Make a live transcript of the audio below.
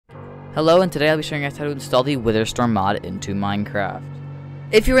Hello, and today I'll be showing you guys how to install the Witherstorm mod into Minecraft.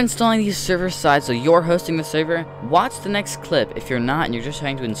 If you're installing these server side, so you're hosting the server, watch the next clip. If you're not and you're just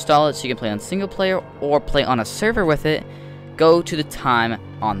trying to install it so you can play on single player or play on a server with it, go to the time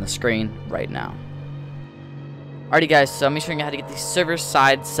on the screen right now. Alrighty guys, so I'm showing you how to get the server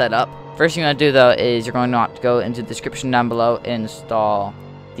side set up. First thing you're going to do though is you're going to have to go into the description down below and install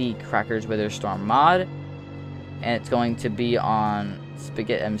the Crackers Witherstorm mod. And it's going to be on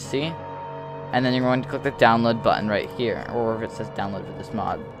Spigot MC, and then you're going to click the download button right here, or if it says download for this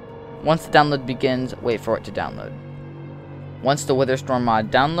mod. Once the download begins, wait for it to download. Once the Witherstorm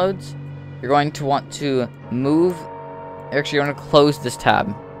mod downloads, you're going to want to move, actually you're going to close this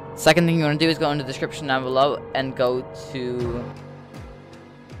tab. Second thing you want to do is go into the description down below and go to,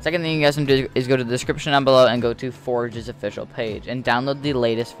 second thing you guys want to do is go to the description down below and go to Forge's official page and download the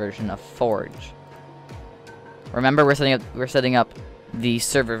latest version of Forge. Remember, we're setting up the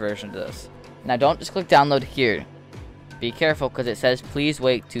server version of this. Now don't just click download here. Be careful because it says please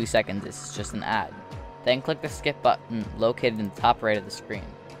wait 2 seconds. This is just an ad. Then click the skip button located in the top right of the screen.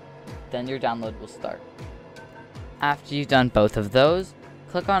 Then your download will start. After you've done both of those,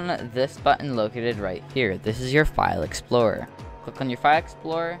 click on this button located right here. This is your file explorer. Click on your file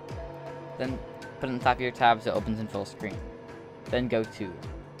explorer, then put it on the top of your tab so it opens in full screen. Then go to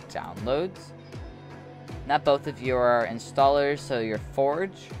downloads. Now both of you are installers, so your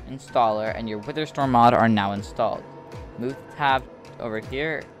Forge installer and your Witherstorm mod are now installed. Move the tab over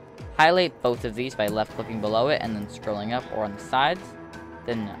here, highlight both of these by left clicking below it and then scrolling up or on the sides,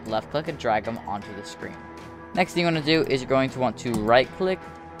 then left click and drag them onto the screen. Next thing you want to do is you're going to want to right click,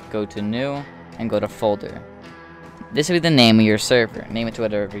 go to new, and go to folder. This will be the name of your server. Name it to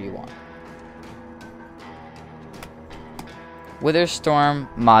whatever you want. Witherstorm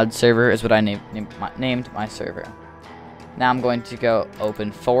mod server is what I named my server. Now I'm going to go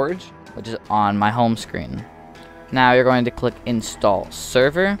open Forge, which is on my home screen. Now you're going to click install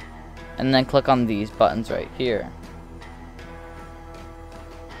server, and then click on these buttons right here.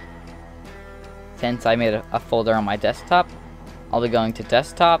 Since I made a folder on my desktop, I'll be going to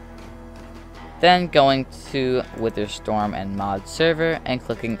desktop, then going to Witherstorm and mod server and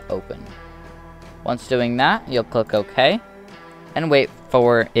clicking open. Once doing that, you'll click OK and wait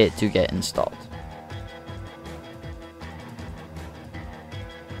for it to get installed.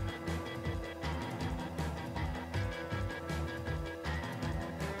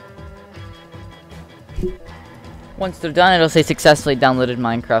 Once they're done, it'll say successfully downloaded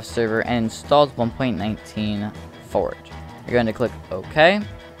Minecraft server and installed 1.19 Forge. You're going to click OK,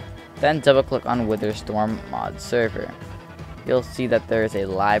 then double click on Witherstorm mod server. You'll see that there is a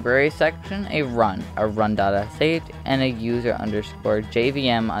library section, a run.sh, and a user underscore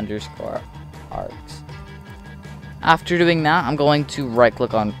JVM underscore args. After doing that, I'm going to right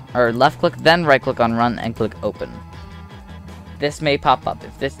click on, or left click, then right click on run and click open. This may pop up.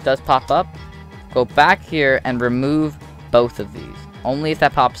 If this does pop up, go back here and remove both of these. Only if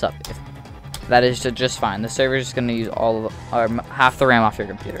that pops up. If that is just fine. The server is just going to use half the RAM off your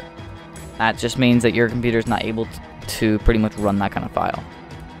computer. That just means that your computer is not able to pretty much run that kind of file.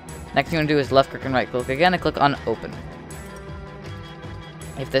 Next thing you want to do is left click and right click again and click on open.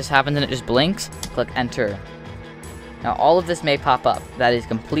 If this happens and it just blinks, click enter. Now all of this may pop up. That is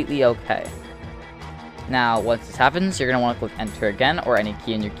completely okay. Now once this happens, you're going to want to click enter again or any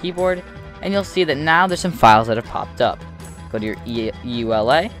key in your keyboard, and you'll see that now there's some files that have popped up. Go to your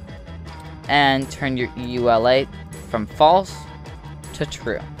EULA and turn your EULA from false to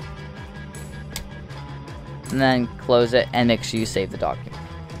true. And then close it and make sure you save the document.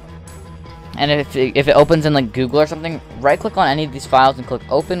 And if it opens in like Google or something, right click on any of these files and click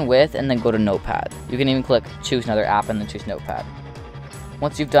open with and then go to notepad. You can even click choose another app and then choose notepad.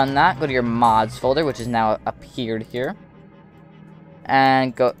 Once you've done that, go to your mods folder, which is now appeared here,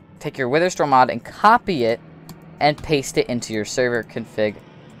 and go take your Witherstorm mod and copy it and paste it into your server config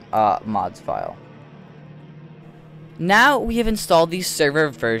mods file. Now we have installed the server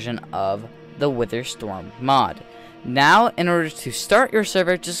version of the Witherstorm mod. Now, in order to start your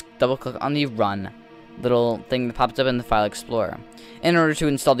server, just double click on the run little thing that pops up in the file explorer. In order to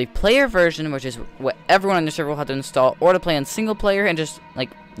install the player version, which is what everyone on the server will have to install, or to play on single player and just like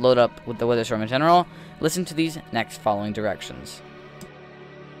load up with the Witherstorm in general, listen to these next following directions.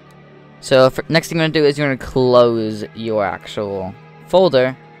 So next thing you're going to do is you're going to close your actual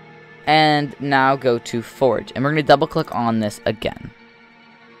folder and now go to Forge, and we're going to double click on this again.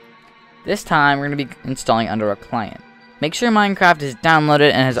 This time, we're going to be installing under a client. Make sure Minecraft is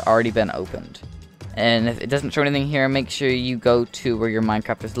downloaded and has already been opened. And if it doesn't show anything here, make sure you go to where your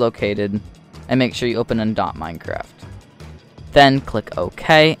Minecraft is located and make sure you open in .minecraft. Then click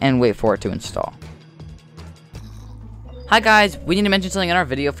OK and wait for it to install. Hi guys, we need to mention something in our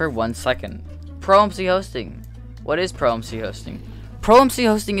video for 1 second. ProMCHosting. What is ProMCHosting?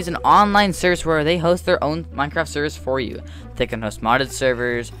 ProMCHosting is an online service where they host their own Minecraft servers for you. They can host modded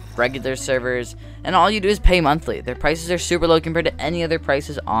servers, regular servers, and all you do is pay monthly. Their prices are super low compared to any other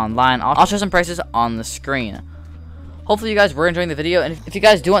prices online. I'll show some prices on the screen. Hopefully you guys were enjoying the video, and if you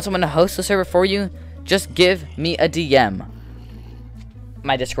guys do want someone to host the server for you, just give me a DM.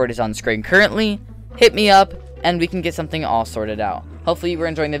 My Discord is on screen currently. Hit me up, and we can get something all sorted out. Hopefully you were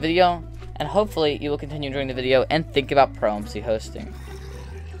enjoying the video, and hopefully you will continue enjoying the video and think about ProMCHosting.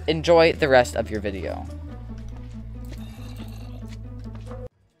 Enjoy the rest of your video.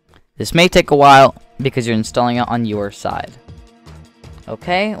 This may take a while because you're installing it on your side.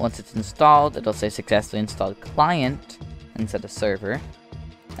 Okay, once it's installed, it'll say successfully installed client instead of server,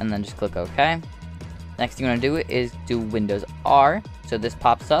 and then just click OK. Next thing you want to do is do Windows R, so this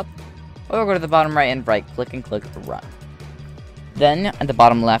pops up, or go to the bottom right and right click and click run. Then at the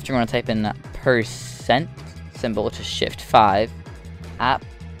bottom left, you're going to type in percent symbol, which is Shift 5, app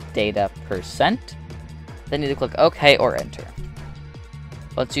data percent. Then you need to click OK or enter.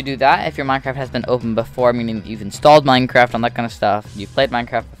 Once you do that, if your Minecraft has been opened before, meaning that you've installed Minecraft and that kind of stuff, you've played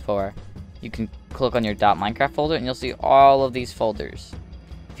Minecraft before, you can click on your .minecraft folder and you'll see all of these folders.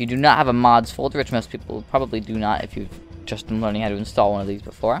 If you do not have a mods folder, which most people probably do not if you've just been learning how to install one of these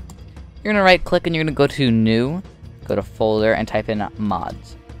before, you're going to right click and you're going to go to new, go to folder and type in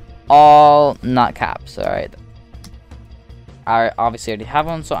mods. All not caps, alright. I obviously already have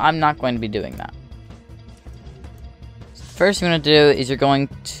one, so I'm not going to be doing that. First thing you're going to do is you're going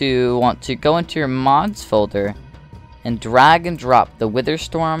to want to go into your mods folder and drag and drop the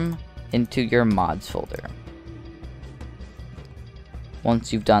Witherstorm into your mods folder.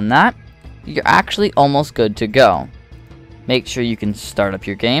 Once you've done that, you're actually almost good to go. Make sure you can start up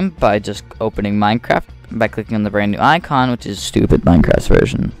your game by just opening Minecraft by clicking on the brand new icon, which is stupid Minecraft's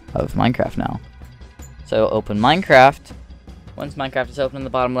version of Minecraft now. So open Minecraft. Once Minecraft is open in the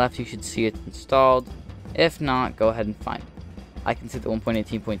bottom left, you should see it installed. If not, go ahead and find it. I can see the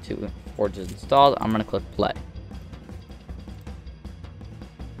 1.18.2 Forge is installed. I'm going to click play.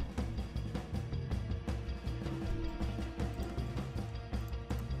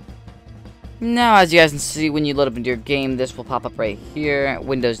 Now, as you guys can see, when you load up into your game, this will pop up right here.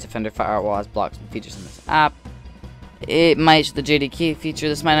 Windows Defender Firewall has blocks and features in this app. It might show the JDK feature.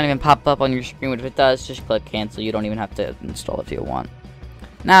 This might not even pop up on your screen, but if it does, just click cancel. You don't even have to install it if you want.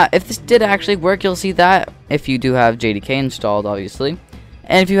 Now, if this did actually work, you'll see that if you do have JDK installed, obviously.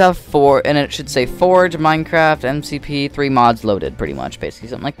 And if you have and it should say Forge, Minecraft, MCP, 3 mods loaded, pretty much, basically,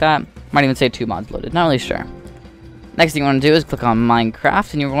 something like that. Might even say 2 mods loaded, not really sure. Next thing you want to do is click on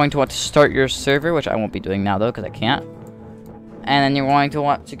Minecraft, and you're going to want to start your server, which I won't be doing now, though, because I can't. And then you're going to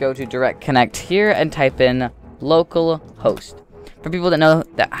want to go to Direct Connect here and type in local host. For people that know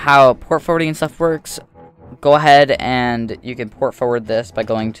how port forwarding and stuff works, go ahead and you can port forward this by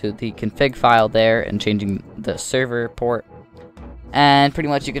going to the config file there and changing the server port. And pretty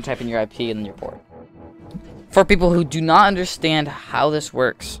much you can type in your IP and then your port. For people who do not understand how this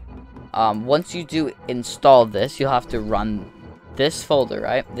works, once you do install this, you'll have to run this folder,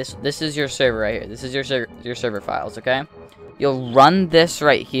 right? This is your server right here. This is your server files, okay? You'll run this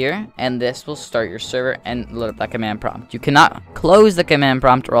right here, and this will start your server and load up that command prompt. You cannot close the command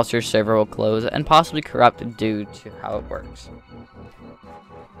prompt or else your server will close and possibly corrupt due to how it works.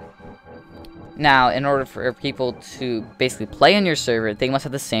 Now, in order for people to basically play on your server, they must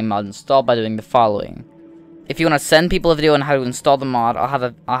have the same mod installed by doing the following. If you want to send people a video on how to install the mod, I'll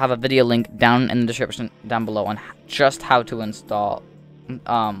have a video link down in the description down below on just how to install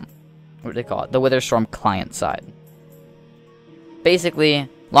what do they call it? The Witherstorm client side. Basically,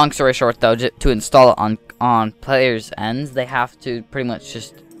 long story short though, to install it on players' ends, they have to pretty much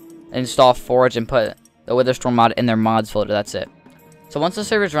just install Forge and put the Witherstorm mod in their mods folder. That's it. So once the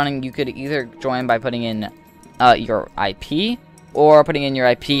server's running, you could either join by putting in your IP, or putting in your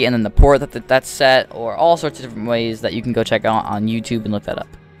IP and then the port that's set, or all sorts of different ways that you can go check out on YouTube and look that up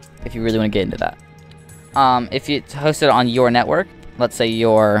if you really want to get into that. If it's hosted on your network, let's say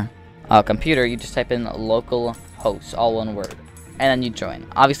your computer, you just type in local host, all one word, and then you join.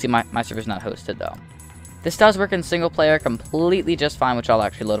 Obviously my server's not hosted though. This does work in single player completely just fine, which I'll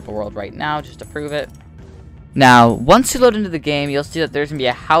actually load up a world right now just to prove it. Now, once you load into the game, you'll see that there's going to be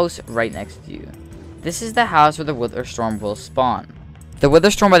a house right next to you. This is the house where the Witherstorm will spawn. The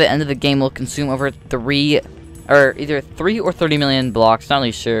Witherstorm by the end of the game will consume over either 3 or 30 million blocks, not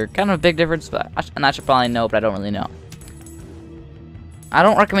really sure. Kind of a big difference, and I should probably know, but I don't really know. I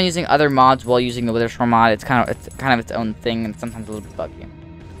don't recommend using other mods while using the Witherstorm mod. It's kind of its own thing, and sometimes a little bit buggy.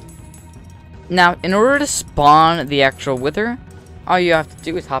 Now, in order to spawn the actual Wither, all you have to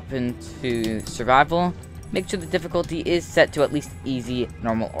do is hop into survival. Make sure the difficulty is set to at least easy,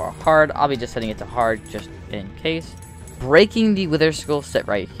 normal, or hard. I'll be just setting it to hard just in case. Breaking the Wither skull set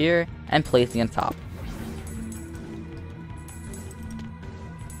right here and placing it on top.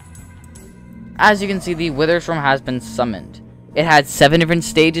 As you can see, the Witherstorm has been summoned. It had 7 different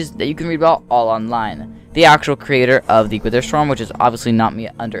stages that you can read about all online. The actual creator of the Witherstorm, which is obviously not me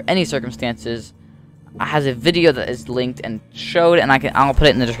under any circumstances, has a video that is linked and showed, and I'll put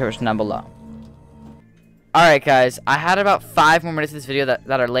it in the description down below. Alright guys, I had about 5 more minutes of this video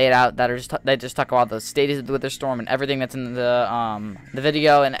that are laid out that just talk about the stages of the Witherstorm and everything that's in the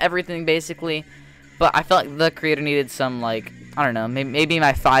video and everything basically. But I felt like the creator needed some, like, I don't know, maybe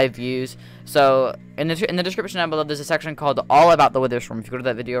my 5 views. So in the description down below, there's a section called All About the Witherstorm. If you go to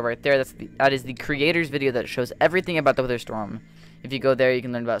that video right there, that is the creator's video that shows everything about the Witherstorm. If you go there, you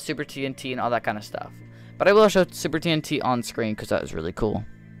can learn about Super TNT and all that kind of stuff. But I will show Super TNT on screen because that is really cool.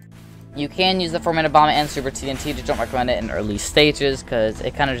 You can use the 4-minute bomb and Super TNT, just don't recommend it in early stages because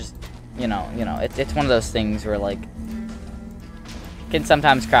it kind of just, you know, it's one of those things where, like, can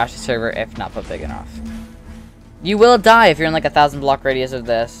sometimes crash the server if not put big enough. You will die if you're in like a 1,000 block radius of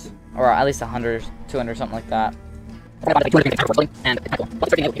this, or at least 100, 200, something like that.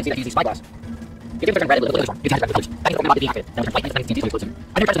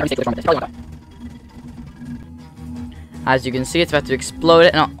 As you can see, it's about to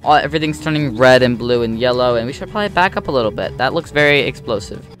explode, and everything's turning red and blue and yellow, and we should probably back up a little bit. That looks very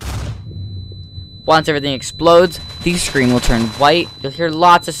explosive. Once everything explodes, the screen will turn white. You'll hear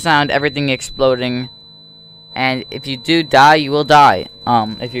lots of sound, everything exploding. And if you do die, you will die.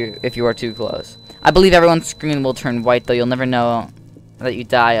 If you are too close. I believe everyone's screen will turn white, though you'll never know that you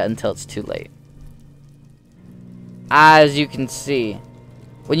die until it's too late. As you can see,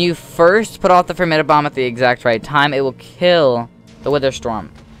 when you first put off the 4-minute bomb at the exact right time, it will kill the Witherstorm.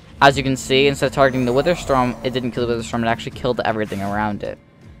 As you can see, instead of targeting the Witherstorm, it didn't kill the Witherstorm, it actually killed everything around it.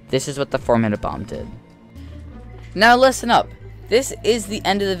 This is what the 4-minute bomb did. Now listen up. This is the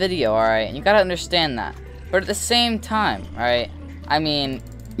end of the video, alright? And you gotta understand that. But at the same time, alright? I mean,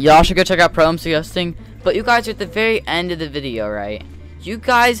 y'all should go check out ProMCHosting, but you guys are at the very end of the video, right? You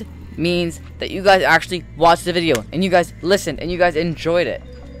guys means that you guys actually watched the video, and you guys listened, and you guys enjoyed it.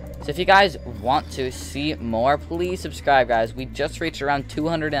 So if you guys want to see more, please subscribe, guys. We just reached around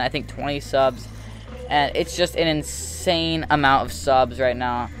 200 and I think 20 subs, and it's just an insane amount of subs right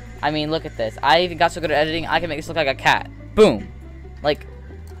now. I mean, look at this. I even got so good at editing, I can make this look like a cat. Boom. Like,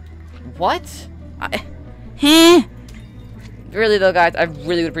 what? Really though, guys, I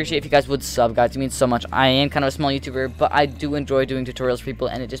really would appreciate if you guys would sub, guys. It means so much. I am kind of a small YouTuber, but I do enjoy doing tutorials for people,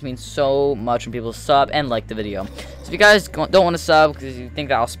 and it just means so much when people sub and like the video. So if you guys don't want to sub because you think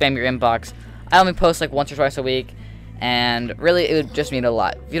that I'll spam your inbox, I only post like once or twice a week, and really it would just mean a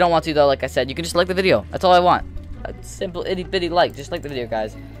lot. If you don't want to though, like I said, you can just like the video. That's all I want. A simple itty bitty like. Just like the video,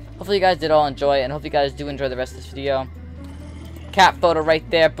 guys. Hopefully you guys did all enjoy it, and hope you guys do enjoy the rest of this video. Cat photo right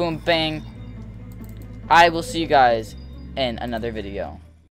there. Boom, bang. I will see you guys in another video.